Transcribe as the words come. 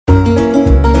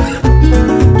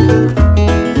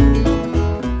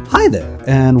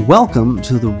and welcome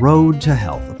to the Road to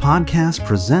Health, a podcast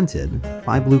presented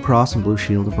by Blue Cross and Blue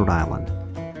Shield of Rhode Island.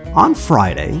 On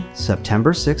Friday,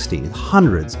 September 16th,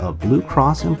 hundreds of Blue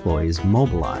Cross employees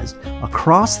mobilized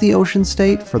across the Ocean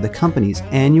State for the company's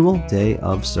annual Day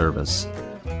of Service,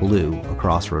 Blue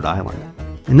across Rhode Island.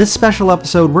 In this special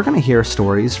episode, we're going to hear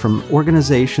stories from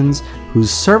organizations whose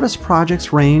service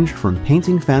projects range from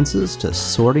painting fences to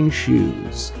sorting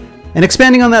shoes. And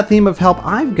expanding on that theme of help,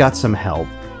 I've got some help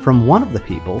from one of the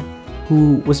people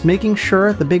who was making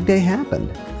sure the big day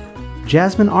happened.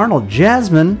 Jasmine Arnold.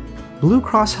 Jasmine, Blue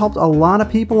Cross helped a lot of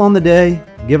people on the day.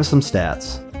 Give us some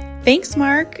stats. Thanks,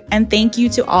 Mark, and thank you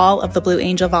to all of the Blue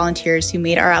Angel volunteers who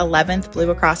made our 11th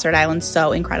Blue across Rhode Island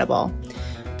so incredible.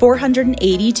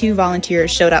 482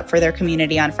 volunteers showed up for their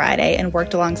community on Friday and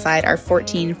worked alongside our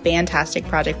 14 fantastic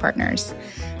project partners.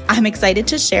 I'm excited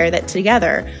to share that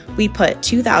together, we put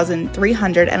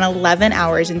 2,311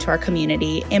 hours into our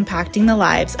community, impacting the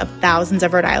lives of thousands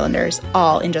of Rhode Islanders,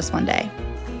 all in just one day.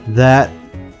 That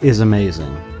is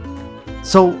amazing.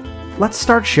 So let's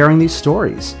start sharing these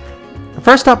stories.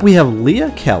 First up, we have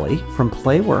Leah Kelly from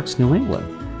Playworks New England,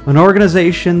 an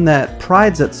organization that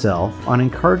prides itself on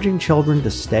encouraging children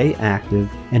to stay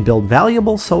active and build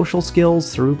valuable social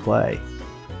skills through play.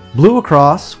 Blue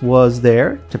Across was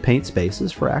there to paint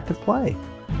spaces for active play.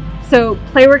 So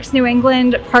Playworks New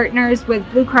England partners with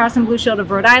Blue Cross and Blue Shield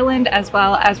of Rhode Island as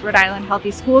well as Rhode Island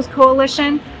Healthy Schools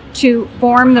Coalition to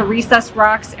form the Recess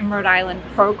Rocks in Rhode Island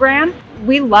program.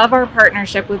 We love our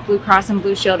partnership with Blue Cross and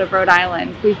Blue Shield of Rhode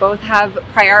Island. We both have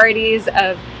priorities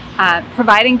of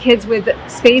providing kids with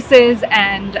spaces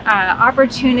and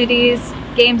opportunities,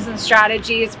 games and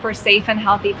strategies for safe and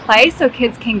healthy play so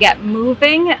kids can get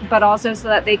moving, but also so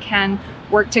that they can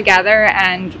work together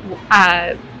and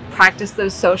practice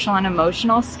those social and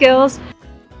emotional skills.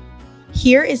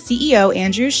 Here is CEO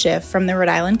Andrew Schiff from the Rhode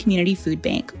Island Community Food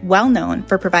Bank, well known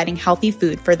for providing healthy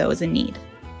food for those in need.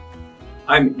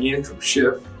 I'm Andrew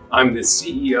Schiff. I'm the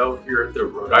CEO here at the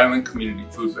Rhode Island Community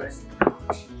Food Bank.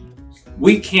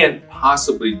 We can't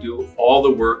possibly do all the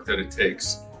work that it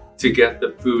takes to get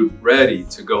the food ready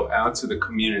to go out to the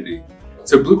community.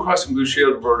 So Blue Cross and Blue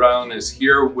Shield of Rhode Island is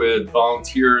here with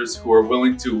volunteers who are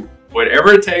willing to,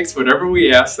 whatever it takes, whatever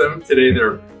we ask them. Today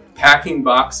they're packing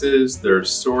boxes, they're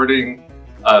sorting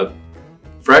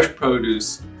fresh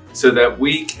produce so that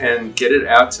we can get it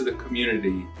out to the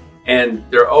community. And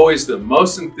they're always the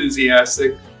most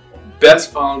enthusiastic,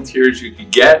 best volunteers you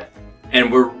could get. And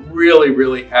we're really,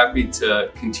 really happy to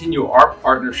continue our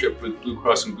partnership with Blue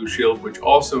Cross and Blue Shield, which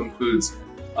also includes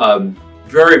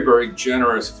very, very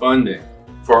generous funding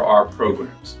for our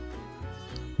programs.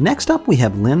 Next up, we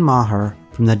have Lynn Maher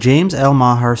from the James L.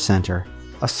 Maher Center,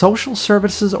 a social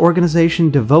services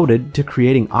organization devoted to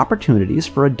creating opportunities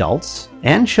for adults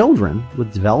and children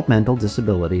with developmental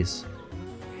disabilities.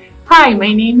 Hi,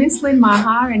 my name is Lynn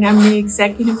Maher, and I'm the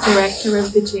Executive Director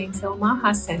of the James L.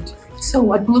 Maher Center. So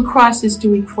what Blue Cross is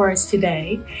doing for us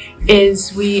today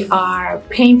is we are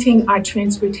painting our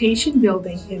transportation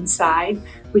building inside,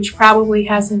 which probably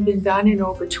hasn't been done in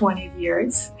over 20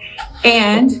 years.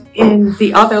 And in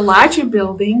the other larger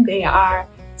building, they are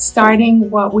starting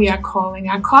what we are calling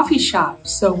our coffee shop.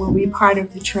 So we'll be part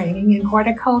of the training in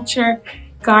horticulture,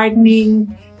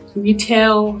 gardening,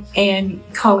 retail, and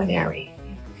culinary.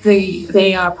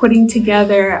 They are putting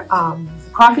together a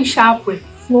coffee shop with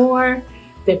floor.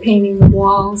 They're painting the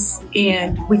walls,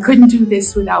 and we couldn't do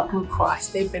this without Blue Cross.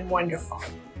 They've been wonderful.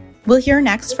 We'll hear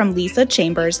next from Lisa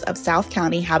Chambers of South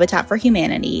County Habitat for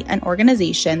Humanity, an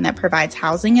organization that provides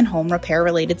housing and home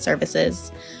repair-related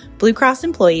services. Blue Cross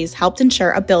employees helped ensure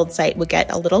a build site would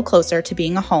get a little closer to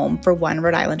being a home for one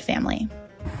Rhode Island family.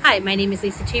 Hi, my name is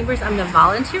Lisa Chambers. I'm the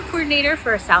volunteer coordinator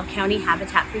for South County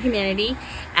Habitat for Humanity,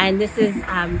 and this is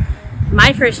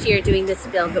my first year doing this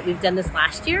build, but we've done this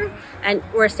last year, and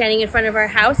we're standing in front of our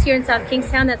house here in South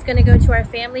Kingstown that's going to go to our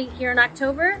family here in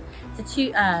October. It's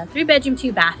a 3-bedroom,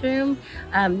 2-bathroom.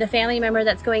 The family member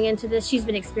that's going into this, she's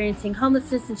been experiencing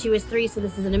homelessness since she was 3, so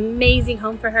this is an amazing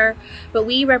home for her. But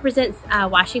we represent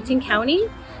Washington County,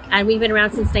 and we've been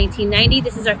around since 1990.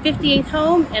 This is our 58th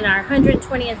home and our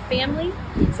 120th family,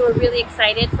 so we're really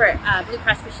excited for Blue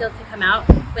Cross Blue Shield to come out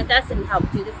with us and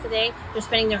help do this today. They're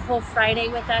spending their whole Friday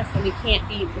with us, and we can't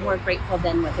be more grateful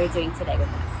than what they're doing today with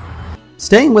us.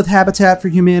 Staying with Habitat for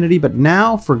Humanity, but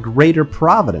now for Greater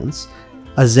Providence,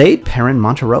 Azaid Perrin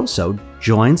Monteroso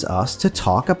joins us to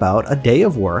talk about a day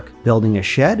of work building a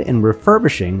shed and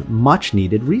refurbishing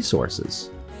much-needed resources.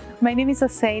 My name is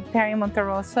Azaid Perrin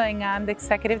Monteroso, and I'm the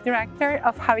Executive Director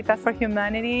of Habitat for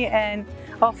Humanity and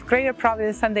of Greater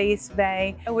Providence and the East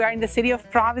Bay. We are in the city of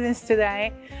Providence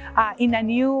today in a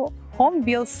new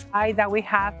home-built site that we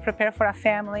have prepared for a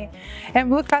family. And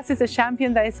Blue Cross is a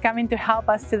champion that is coming to help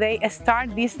us today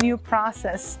start this new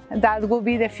process that will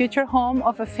be the future home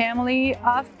of a family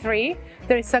of 3.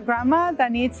 There is a grandma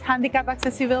that needs handicap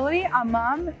accessibility, a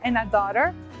mom, and a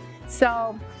daughter. So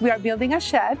we are building a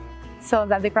shed so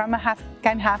that the grandma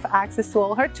can have access to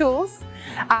all her tools.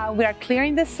 We are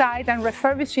clearing the site and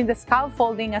refurbishing the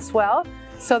scaffolding as well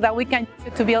so that we can use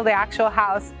it to build the actual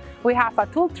house. We have a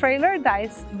tool trailer that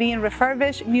is being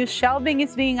refurbished, new shelving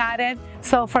is being added.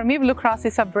 So for me, Blue Cross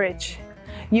is a bridge.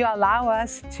 You allow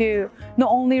us to not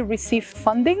only receive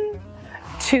funding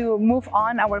to move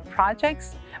on our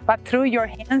projects, but through your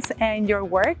hands and your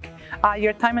work,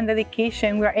 your time and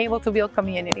dedication, we are able to build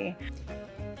community.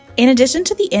 In addition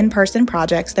to the in-person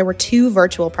projects, there were 2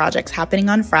 virtual projects happening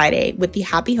on Friday with the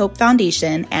Happy Hope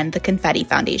Foundation and the Confetti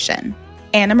Foundation.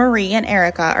 Anna Marie and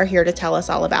Erica are here to tell us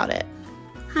all about it.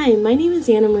 Hi, my name is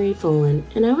Anna Marie Folan,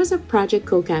 and I was a project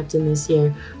co-captain this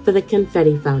year for the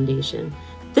Confetti Foundation.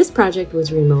 This project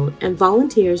was remote, and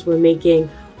volunteers were making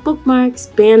bookmarks,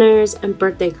 banners, and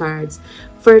birthday cards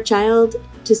for a child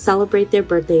to celebrate their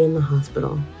birthday in the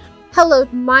hospital. Hello,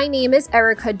 my name is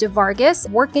Erica DeVargas,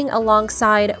 working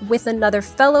alongside with another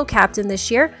fellow captain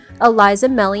this year, Eliza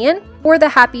Melian, for the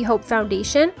Happy Hope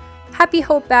Foundation. Happy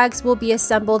Hope bags will be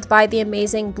assembled by the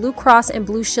amazing Blue Cross and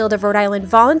Blue Shield of Rhode Island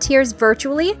volunteers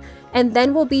virtually, and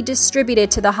then will be distributed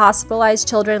to the hospitalized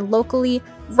children locally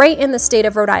right in the state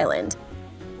of Rhode Island.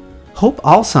 Hope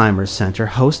Alzheimer's Center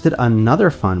hosted another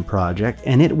fun project,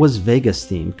 and it was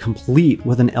Vegas-themed, complete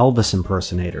with an Elvis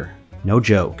impersonator. No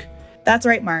joke. That's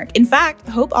right, Mark. In fact,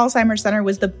 Hope Alzheimer's Center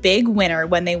was the big winner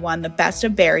when they won the Best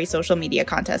of Barrie social media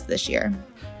contest this year.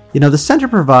 You know, the center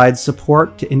provides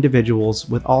support to individuals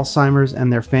with Alzheimer's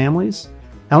and their families.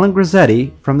 Ellen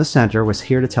Grizzetti from the center was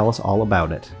here to tell us all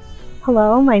about it.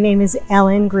 Hello, my name is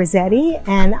Ellen Grizzetti,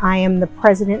 and I am the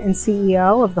president and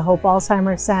CEO of the Hope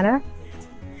Alzheimer's Center.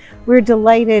 We're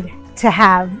delighted to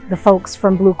have the folks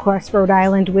from Blue Cross Rhode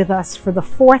Island with us for the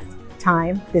 4th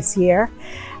time this year.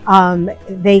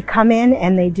 They come in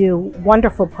and they do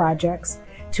wonderful projects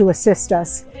to assist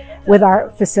us with our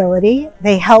facility.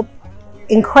 They help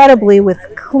incredibly with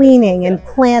cleaning and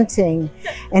planting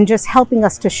and just helping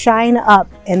us to shine up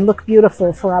and look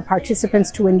beautiful for our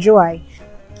participants to enjoy.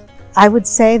 I would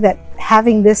say that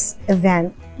having this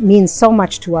event means so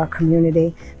much to our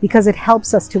community because it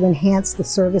helps us to enhance the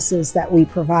services that we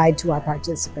provide to our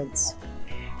participants.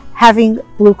 Having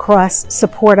Blue Cross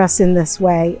support us in this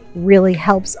way really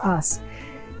helps us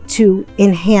to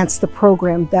enhance the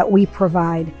program that we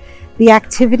provide. The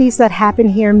activities that happen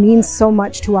here mean so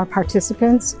much to our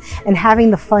participants, and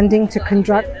having the funding to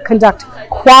conduct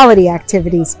quality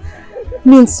activities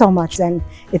means so much, and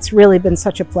it's really been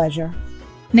such a pleasure.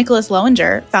 Nicholas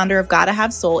Lowinger, founder of Gotta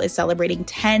Have Soul, is celebrating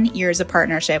 10 years of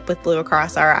partnership with Blue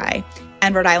Cross RI,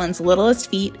 and Rhode Island's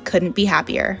littlest feet couldn't be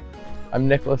happier. I'm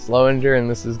Nicholas Lowinger, and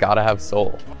this is Gotta Have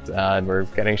Soul. And we're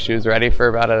getting shoes ready for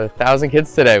about 1,000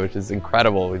 kids today, which is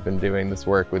incredible. We've been doing this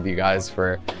work with you guys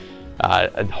for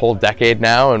a whole decade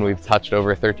now, and we've touched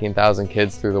over 13,000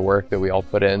 kids through the work that we all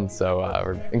put in, so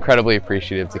we're incredibly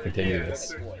appreciative to continue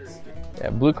this.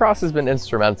 Yeah, Blue Cross has been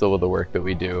instrumental with the work that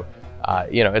we do.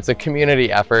 It's a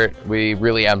community effort. We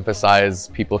really emphasize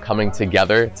people coming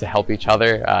together to help each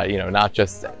other, not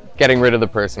just getting rid of the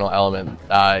personal element.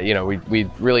 We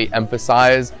really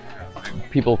emphasize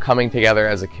people coming together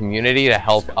as a community to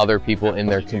help other people in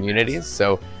their communities.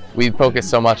 So we focus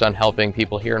so much on helping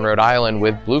people here in Rhode Island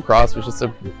with Blue Cross, which is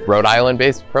a Rhode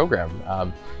Island-based program.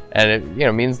 And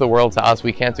it means the world to us.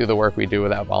 We can't do the work we do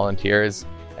without volunteers.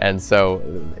 And so,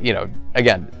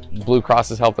 again, Blue Cross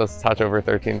has helped us touch over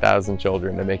 13,000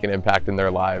 children and make an impact in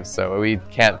their lives. So we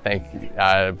can't thank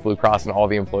Blue Cross and all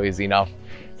the employees enough.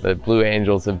 The Blue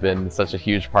Angels have been such a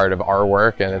huge part of our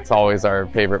work, and it's always our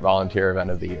favorite volunteer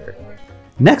event of the year.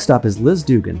 Next up is Liz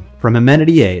Dugan from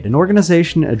Amenity Aid, an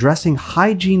organization addressing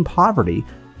hygiene poverty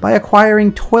by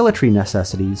acquiring toiletry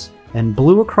necessities, and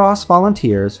Blue Cross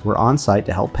volunteers were on site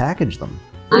to help package them.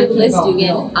 I'm Liz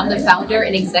Dugan. I'm the founder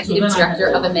and executive director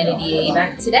of Amenity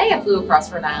Aid. Today at Blue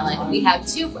Cross Rhode Island, we have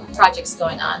 2 projects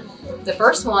going on. The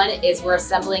first one is we're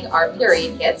assembling our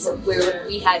period kits, where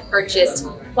we had purchased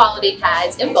quality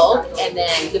pads in bulk, and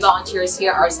then the volunteers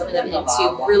here are assembling them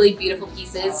into really beautiful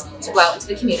pieces to go out into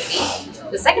the community.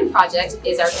 The second project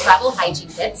is our travel hygiene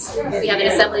kits. We have an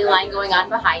assembly line going on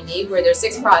behind me where there's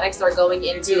 6 products that are going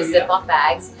into Ziploc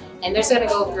bags. and they're going to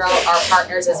go throughout our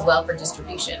partners as well for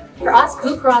distribution. For us,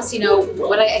 Blue Cross,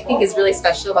 what I think is really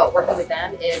special about working with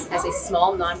them is, as a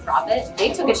small nonprofit,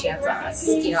 they took a chance on us.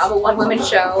 I'm a one-woman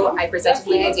show. I presented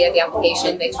my idea, the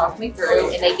application, they talked me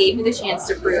through, and they gave me the chance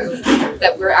to prove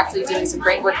that we're actually doing some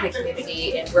great work in the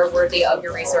community and we're worthy of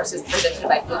your resources presented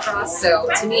by Blue Cross. So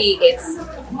to me, it's,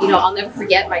 I'll never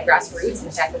forget my grassroots.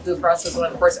 In fact, that Blue Cross was one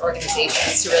of the first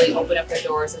organizations to really open up their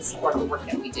doors and support the work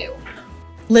that we do.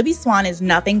 Libby Swan is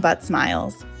nothing but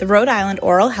smiles. The Rhode Island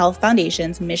Oral Health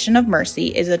Foundation's Mission of Mercy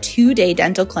is a 2-day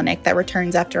dental clinic that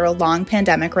returns after a long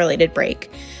pandemic-related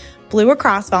break. Blue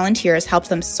Cross volunteers help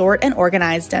them sort and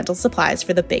organize dental supplies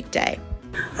for the big day.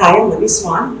 Hi, I'm Libby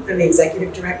Swan. I'm the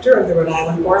Executive Director of the Rhode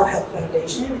Island Oral Health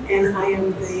Foundation, and I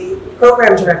am the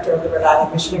Program Director of the Rhode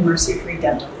Island Mission of Mercy Free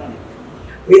Dental Clinic.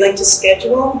 We like to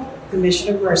schedule the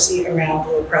Mission of Mercy around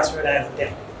Blue Cross Rhode Island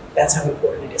Day. That's how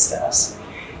important it is to us.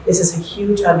 This is a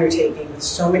huge undertaking with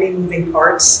so many moving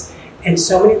parts and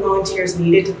so many volunteers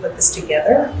needed to put this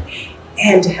together,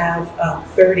 and to have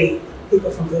 30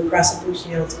 people from Blue Cross and Blue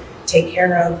Shield take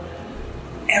care of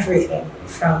everything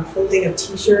from folding of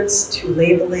t-shirts to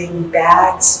labeling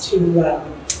bags to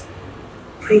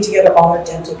putting together all our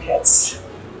dental kits,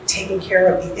 taking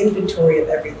care of the inventory of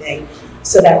everything,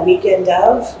 so that weekend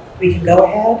of, we can go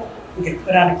ahead, we can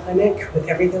put on a clinic with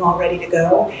everything all ready to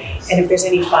go, and if there's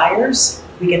any fires,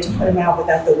 we get to put them out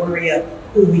without the worry of,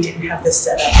 we didn't have this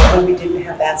set up, or we didn't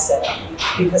have that set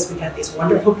up, because we had these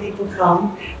wonderful people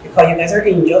come, we call you guys our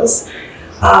angels,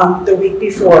 the week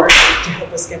before to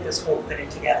help us get this whole clinic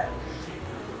together.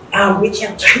 We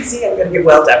can't, see, I'm going to get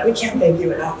well done. We can't thank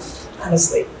you enough,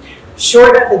 honestly.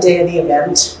 Short of the day of the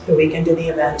event, the weekend of the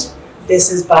event,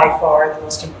 this is by far the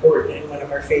most important and one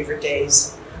of our favorite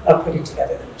days of putting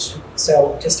together the mission.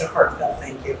 So just a heartfelt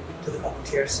thank you to the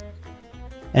volunteers.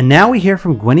 And now we hear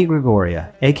from Gwenny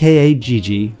Gregoria, aka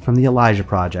Gigi, from the Elijah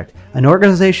Project, an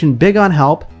organization big on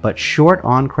help but short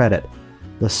on credit.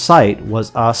 The site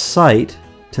was a sight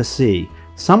to see,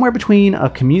 somewhere between a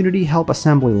community help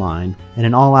assembly line and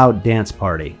an all-out dance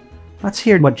party. Let's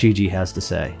hear what Gigi has to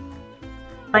say.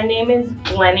 My name is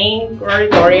Gwenny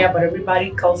Gregoria, but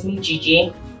everybody calls me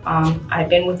Gigi. I've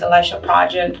been with the Elijah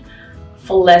Project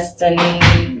for less than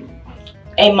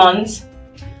 8 months.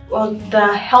 Well,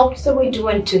 the helps that we're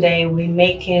doing today, we're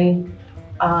making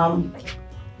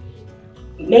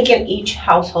each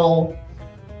household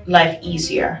life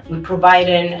easier. We're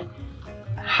providing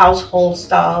household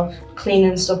stuff,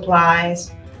 cleaning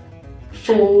supplies,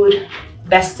 food,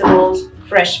 vegetables,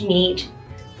 fresh meat.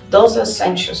 Those are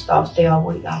essential stuff we are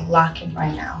lacking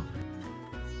right now.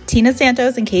 Tina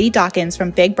Santos and Katie Dawkins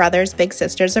from Big Brothers Big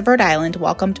Sisters of Rhode Island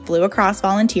welcomed Blue Cross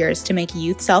volunteers to make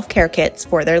youth self-care kits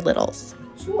for their littles.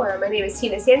 Sure, my name is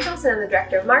Tina Santos and I'm the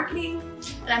Director of Marketing.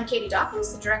 And I'm Katie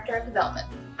Dawkins, the Director of Development.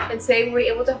 And today we were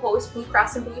able to host Blue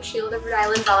Cross and Blue Shield of Rhode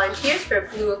Island volunteers for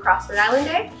Blue Cross Rhode Island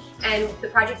Day. And the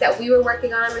project that we were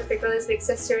working on with Big Brothers Big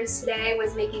Sisters today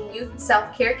was making youth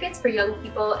self-care kits for young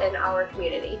people in our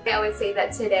community. I would say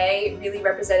that today really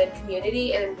represented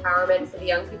community and empowerment for the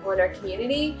young people in our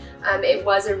community. It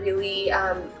was a really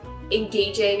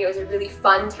engaging, it was a really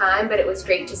fun time, but it was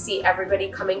great to see everybody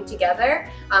coming together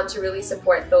to really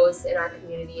support those in our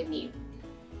community in need.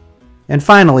 And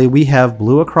finally, we have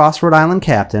Blue Cross Rhode Island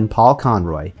Captain Paul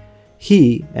Conroy.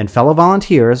 He and fellow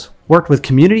volunteers worked with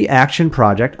Community Action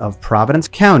Project of Providence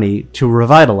County to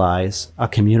revitalize a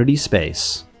community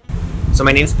space. So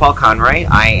my name is Paul Conroy.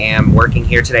 I am working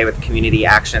here today with the Community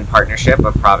Action Partnership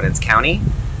of Providence County.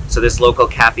 So this local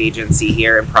CAP agency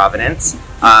here in Providence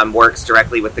works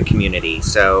directly with the community.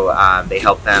 So they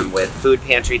help them with food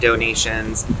pantry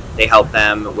donations, they help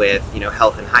them with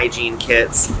health and hygiene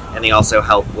kits, and they also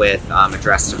help with a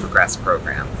Dress to Progress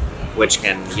program, which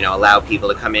can allow people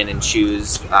to come in and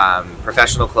choose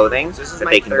professional clothing that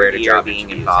they can wear to job being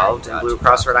involved in Blue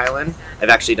Cross Rhode Island. I've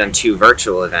actually done 2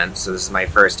 virtual events, so this is my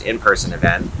first in-person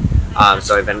event.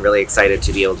 So I've been really excited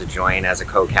to be able to join as a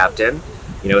co-captain,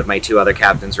 with my 2 other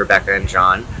captains, Rebecca and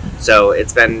John. So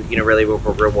it's been, really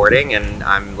rewarding, and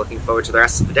I'm looking forward to the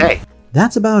rest of the day.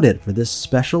 That's about it for this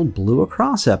special Blue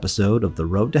Cross episode of The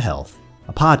Road to Health,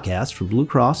 a podcast for Blue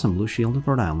Cross and Blue Shield of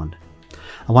Rhode Island.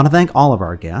 I want to thank all of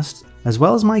our guests, as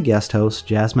well as my guest host,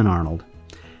 Jasmine Arnold.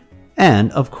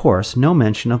 And, of course, no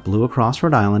mention of Blue Cross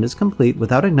Rhode Island is complete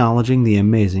without acknowledging the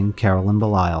amazing Carolyn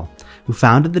Belisle, who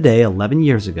founded the day 11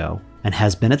 years ago and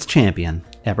has been its champion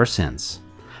ever since.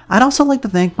 I'd also like to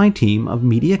thank my team of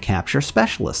media capture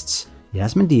specialists,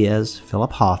 Yasmin Diaz,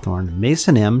 Philip Hawthorne,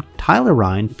 Mason M., Tyler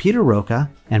Ryan, Peter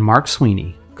Roca, and Mark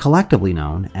Sweeney, collectively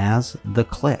known as The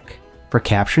Click, for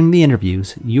capturing the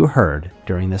interviews you heard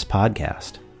during this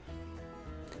podcast.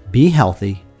 Be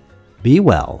healthy, Be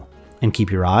well and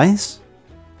keep your eyes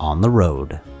on the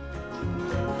road.